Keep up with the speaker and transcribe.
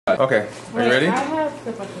Okay, are you ready?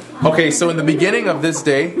 Okay, so in the beginning of this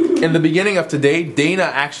day, in the beginning of today, Dana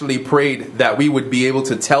actually prayed that we would be able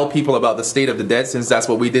to tell people about the state of the dead, since that's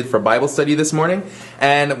what we did for Bible study this morning,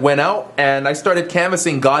 and went out and I started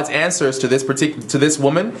canvassing God's answers to this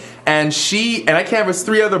woman, and I canvassed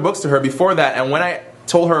 3 other books to her before that, and when I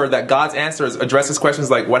told her that God's answers addresses questions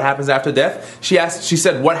like what happens after death, she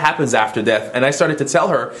said, what happens after death? And I started to tell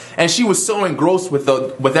her, and she was so engrossed with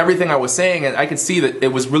everything I was saying, and I could see that it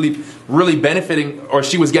was really benefiting, or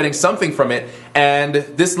she was getting something from it. And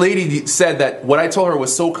this lady said that what I told her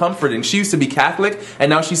was so comforting. She used to be Catholic, and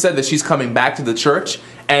now she said that she's coming back to the church,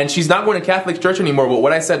 and she's not going to Catholic church anymore, but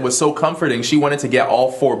what I said was so comforting. She wanted to get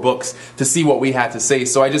all 4 books to see what we had to say.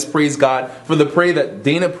 So I just praise God for the prayer that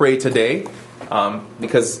Dana prayed today.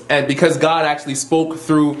 Because God actually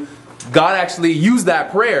God actually used that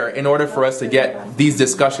prayer in order for us to get these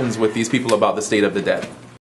discussions with these people about the state of the dead.